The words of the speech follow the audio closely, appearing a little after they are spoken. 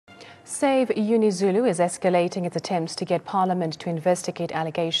Save UniZulu is escalating its attempts to get Parliament to investigate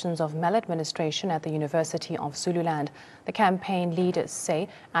allegations of maladministration at the University of Zululand. The campaign leaders say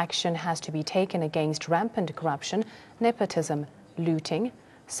action has to be taken against rampant corruption, nepotism, looting,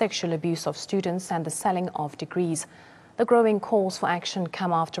 sexual abuse of students and the selling of degrees. The growing calls for action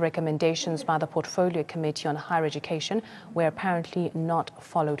come after recommendations by the Portfolio Committee on Higher Education were apparently not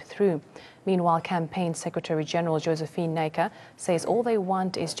followed through. Meanwhile, Campaign Secretary General Josephine Naika says all they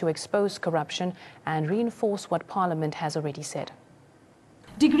want is to expose corruption and reinforce what Parliament has already said.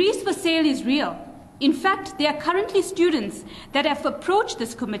 Degrees for sale is real. In fact, there are currently students that have approached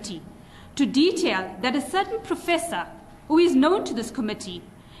this committee to detail that a certain professor who is known to this committee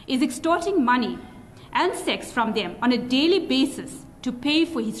is extorting money and sex from them on a daily basis to pay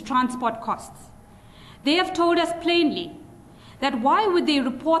for his transport costs. They have told us plainly that why would they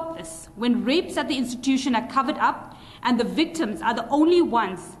report this when rapes at the institution are covered up and the victims are the only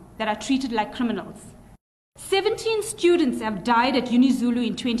ones that are treated like criminals. 17 students have died at UniZulu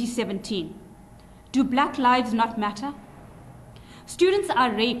in 2017. Do black lives not matter? Students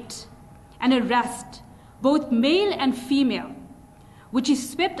are raped and harassed, both male and female, which is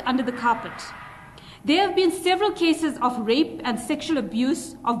swept under the carpet. There have been several cases of rape and sexual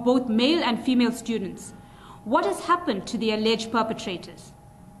abuse of both male and female students. What has happened to the alleged perpetrators?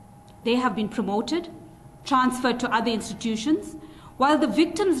 They have been promoted, transferred to other institutions, while the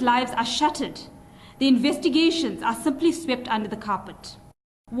victims' lives are shattered. The investigations are simply swept under the carpet.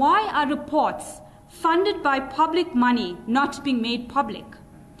 Why are reports funded by public money not being made public?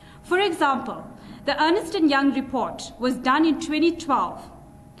 For example, the Ernst & Young report was done in 2012.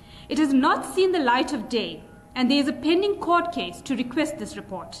 It has not seen the light of day, and there is a pending court case to request this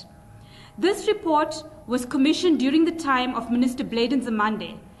report. This report was commissioned during the time of Minister Bladen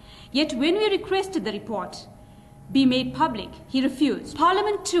Zamande, yet when we requested the report be made public, he refused.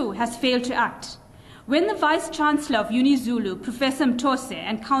 Parliament too has failed to act. When the Vice-Chancellor of UniZulu, Professor Mtose,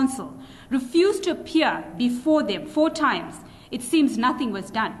 and Council refused to appear before them 4 times, it seems nothing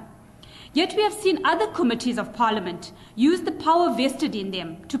was done. Yet we have seen other committees of Parliament use the power vested in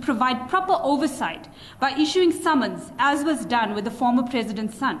them to provide proper oversight by issuing summons, as was done with the former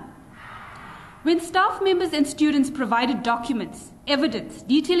President's son. When staff members and students provided documents, evidence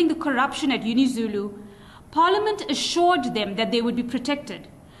detailing the corruption at UniZulu, Parliament assured them that they would be protected,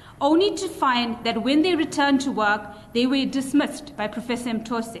 only to find that when they returned to work, they were dismissed by Professor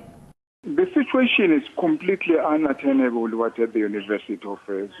Mtose. The situation is completely unattainable at the University of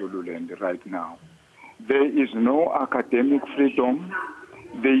Zululand right now. There is no academic freedom.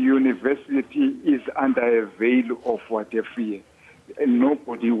 The university is under a veil of fear. And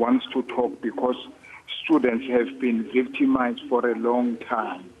nobody wants to talk because students have been victimized for a long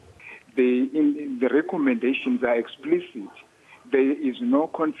time. The recommendations are explicit. There is no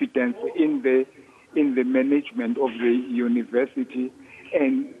confidence in the management of the university,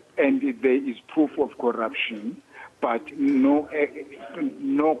 and there is proof of corruption, but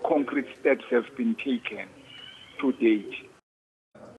no concrete steps have been taken to date.